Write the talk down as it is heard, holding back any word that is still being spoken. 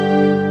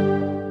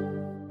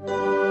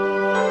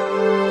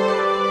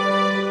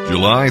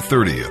July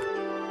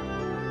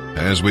 30th.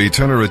 As we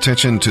turn our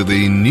attention to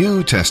the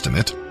New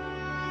Testament,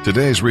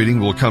 today's reading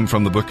will come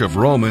from the book of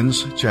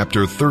Romans,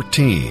 chapter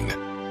 13,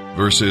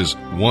 verses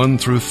 1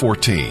 through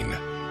 14,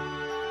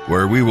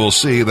 where we will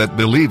see that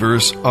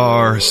believers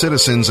are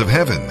citizens of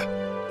heaven,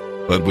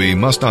 but we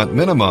must not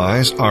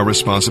minimize our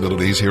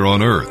responsibilities here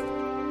on earth.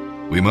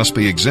 We must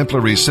be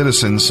exemplary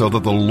citizens so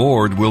that the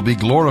Lord will be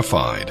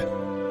glorified.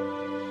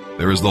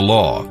 There is the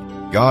law.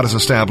 God has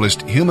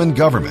established human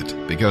government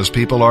because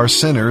people are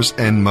sinners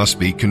and must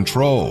be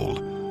controlled.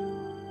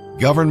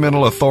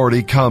 Governmental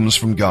authority comes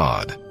from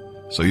God,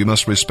 so you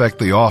must respect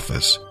the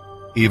office,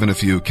 even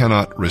if you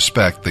cannot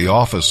respect the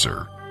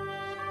officer.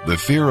 The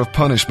fear of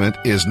punishment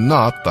is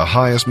not the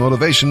highest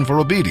motivation for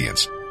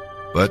obedience,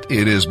 but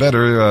it is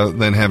better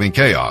than having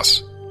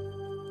chaos.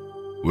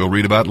 We'll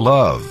read about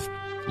love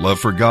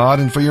for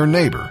God and for your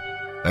neighbor.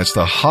 That's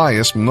the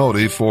highest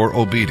motive for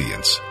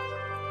obedience.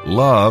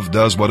 Love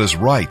does what is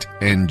right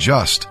and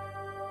just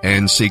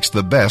and seeks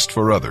the best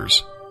for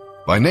others.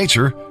 By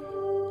nature,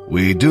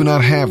 we do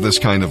not have this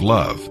kind of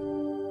love,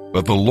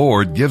 but the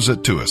Lord gives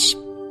it to us.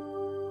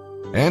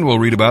 And we'll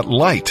read about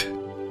light.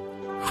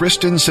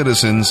 Christian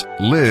citizens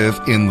live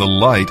in the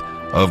light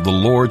of the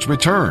Lord's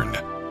return.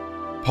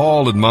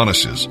 Paul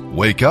admonishes,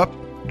 wake up,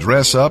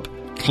 dress up,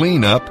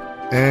 clean up,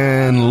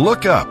 and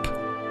look up.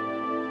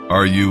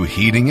 Are you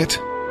heeding it?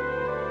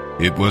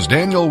 It was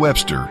Daniel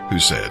Webster who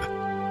said,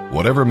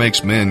 whatever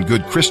makes men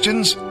good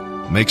Christians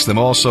makes them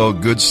also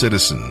good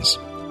citizens.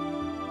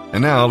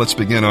 And now let's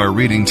begin our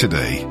reading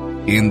today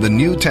in the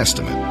New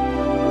Testament.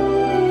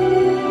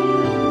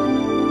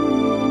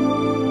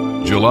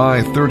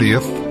 July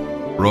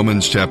 30th,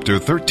 Romans chapter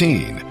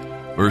 13,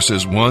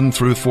 verses 1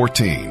 through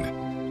 14.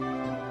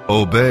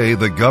 Obey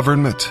the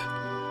government,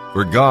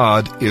 for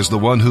God is the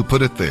one who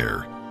put it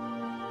there.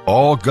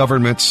 All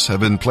governments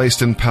have been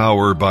placed in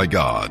power by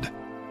God.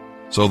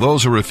 So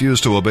those who refuse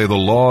to obey the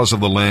laws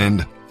of the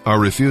land are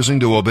refusing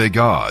to obey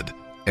God,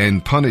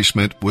 and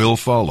punishment will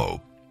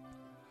follow.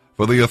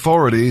 For the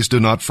authorities do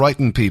not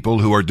frighten people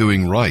who are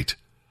doing right,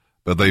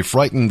 but they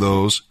frighten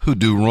those who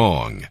do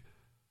wrong.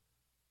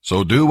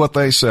 So do what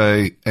they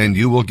say, and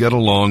you will get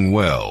along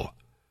well.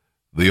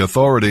 The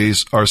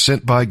authorities are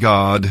sent by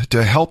God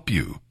to help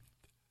you.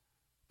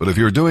 But if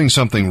you're doing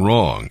something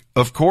wrong,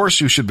 of course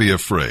you should be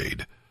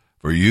afraid,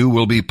 for you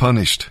will be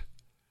punished.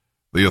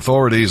 The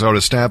authorities are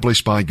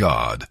established by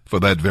God for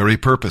that very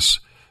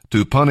purpose,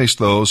 to punish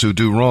those who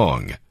do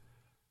wrong.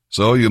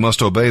 So you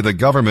must obey the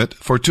government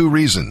for two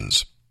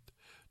reasons: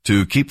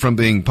 to keep from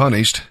being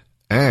punished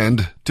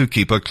and to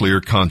keep a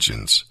clear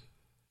conscience.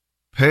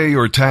 Pay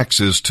your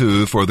taxes,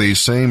 too, for these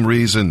same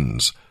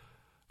reasons.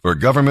 For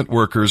government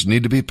workers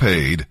need to be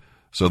paid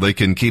so they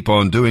can keep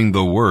on doing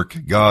the work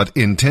God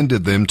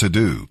intended them to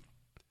do.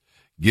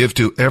 Give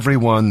to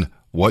everyone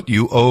what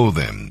you owe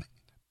them.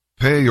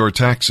 Pay your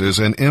taxes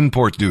and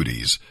import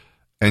duties,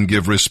 and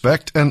give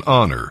respect and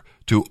honor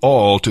to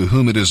all to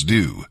whom it is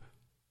due.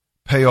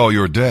 Pay all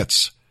your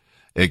debts,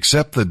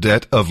 except the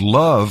debt of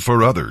love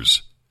for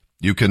others.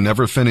 You can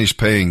never finish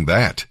paying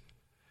that.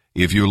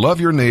 If you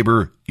love your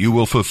neighbor, you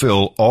will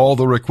fulfill all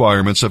the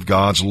requirements of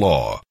God's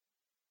law.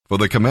 For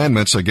the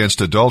commandments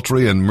against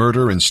adultery and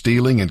murder and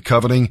stealing and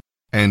coveting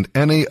and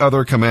any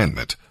other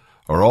commandment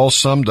are all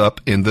summed up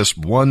in this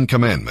one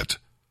commandment: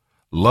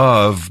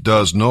 love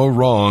does no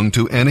wrong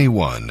to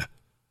anyone.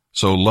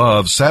 So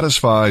love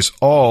satisfies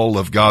all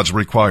of God's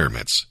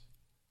requirements.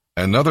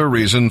 Another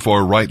reason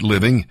for right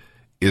living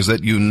is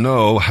that you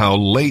know how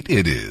late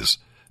it is.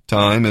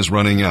 Time is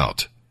running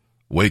out.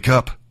 Wake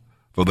up,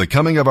 for the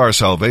coming of our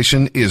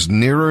salvation is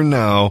nearer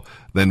now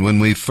than when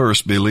we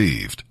first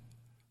believed.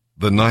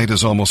 The night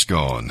is almost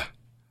gone.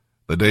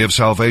 The day of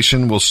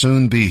salvation will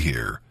soon be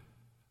here.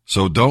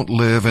 So don't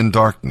live in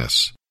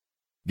darkness.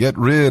 Get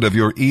rid of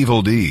your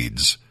evil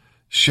deeds.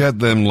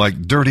 Shed them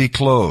like dirty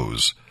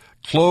clothes.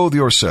 Clothe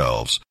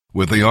yourselves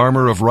with the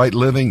armor of right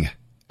living,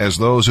 as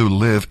those who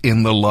live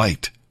in the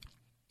light.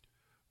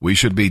 We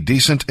should be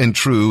decent and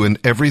true in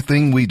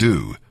everything we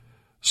do,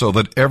 so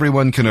that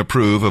everyone can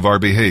approve of our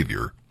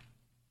behavior.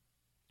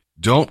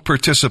 Don't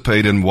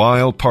participate in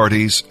wild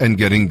parties and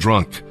getting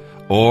drunk,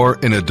 or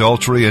in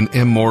adultery and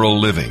immoral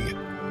living,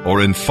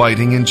 or in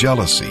fighting and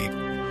jealousy,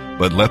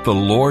 but let the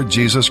Lord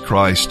Jesus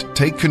Christ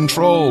take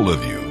control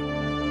of you,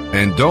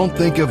 and don't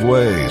think of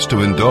ways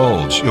to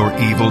indulge your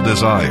evil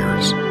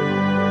desires.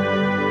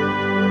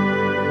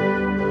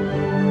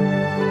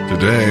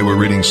 Today we're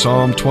reading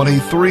Psalm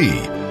 23,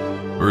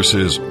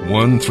 verses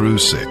 1 through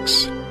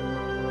 6.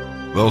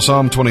 Though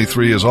Psalm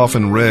 23 is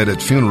often read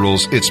at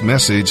funerals, its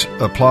message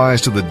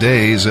applies to the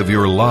days of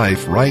your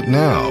life right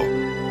now.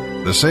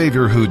 The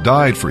Savior who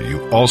died for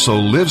you also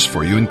lives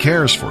for you and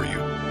cares for you,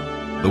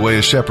 the way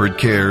a shepherd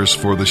cares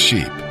for the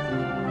sheep.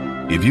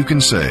 If you can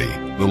say,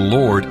 "The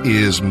Lord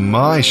is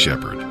my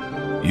shepherd,"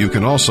 you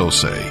can also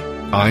say,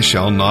 "I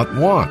shall not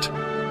want."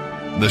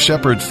 The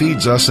shepherd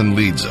feeds us and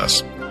leads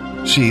us.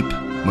 Sheep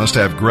must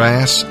have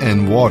grass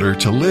and water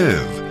to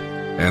live,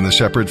 and the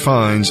shepherd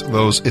finds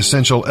those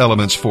essential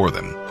elements for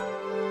them.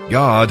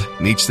 God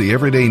meets the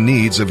everyday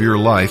needs of your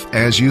life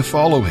as you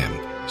follow Him,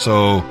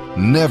 so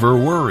never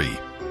worry.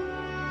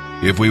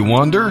 If we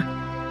wander,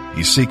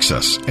 He seeks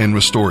us and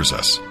restores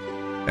us,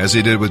 as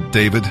He did with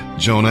David,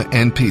 Jonah,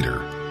 and Peter.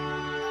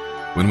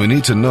 When we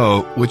need to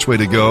know which way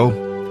to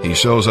go, He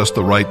shows us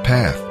the right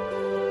path,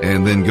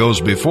 and then goes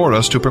before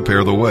us to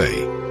prepare the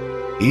way.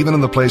 Even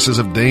in the places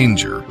of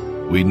danger,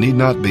 we need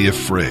not be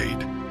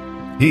afraid.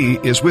 He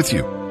is with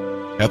you.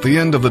 At the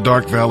end of the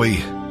dark valley,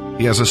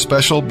 He has a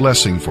special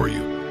blessing for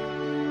you.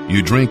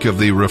 You drink of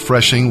the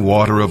refreshing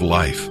water of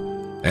life,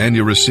 and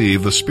you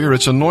receive the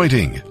Spirit's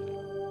anointing.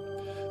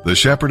 The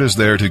shepherd is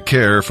there to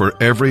care for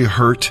every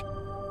hurt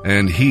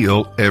and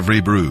heal every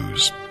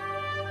bruise.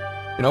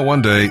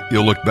 One day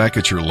you'll look back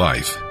at your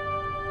life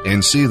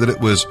and see that it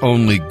was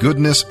only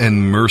goodness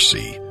and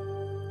mercy,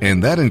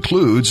 and that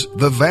includes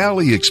the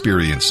valley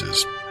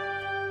experiences.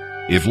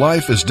 If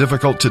life is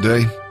difficult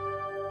today,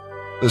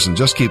 listen,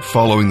 just keep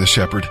following the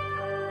shepherd.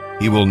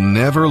 He will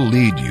never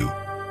lead you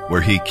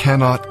where He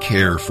cannot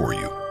care for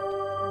you.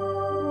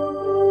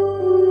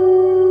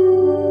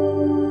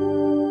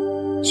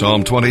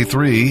 Psalm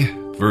 23,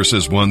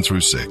 verses 1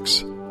 through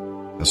 6,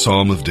 a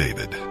psalm of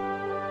David.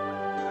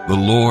 The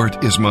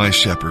Lord is my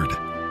shepherd.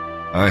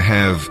 I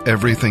have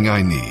everything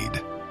I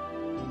need.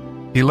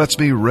 He lets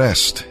me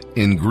rest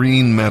in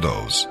green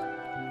meadows.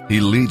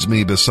 He leads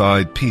me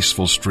beside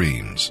peaceful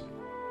streams.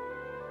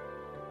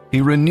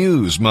 He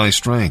renews my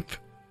strength.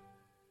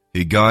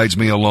 He guides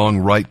me along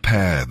right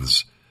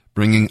paths,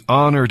 bringing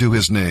honor to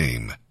His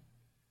name.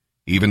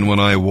 Even when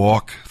I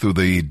walk through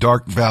the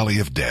dark valley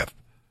of death,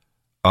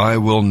 I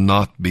will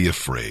not be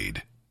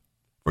afraid,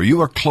 for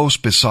You are close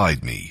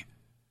beside me.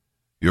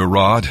 Your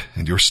rod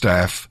and Your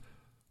staff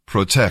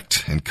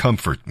protect and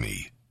comfort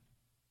me.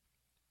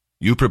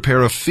 You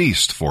prepare a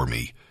feast for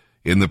me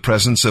in the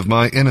presence of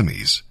my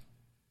enemies.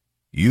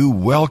 You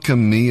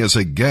welcome me as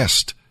a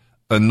guest,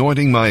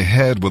 anointing my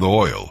head with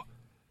oil.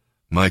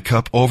 My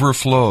cup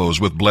overflows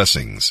with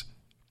blessings.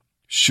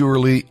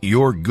 Surely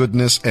Your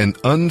goodness and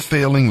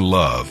unfailing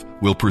love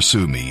will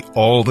pursue me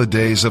all the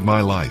days of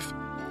my life,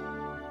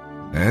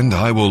 and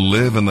I will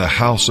live in the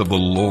house of the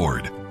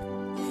Lord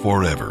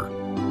forever.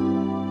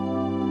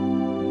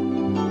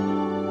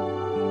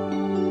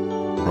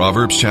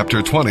 Proverbs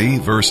chapter 20,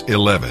 verse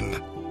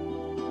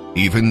 11.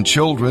 Even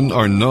children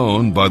are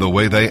known by the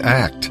way they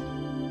act,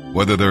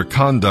 whether their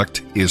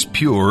conduct is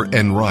pure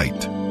and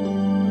right.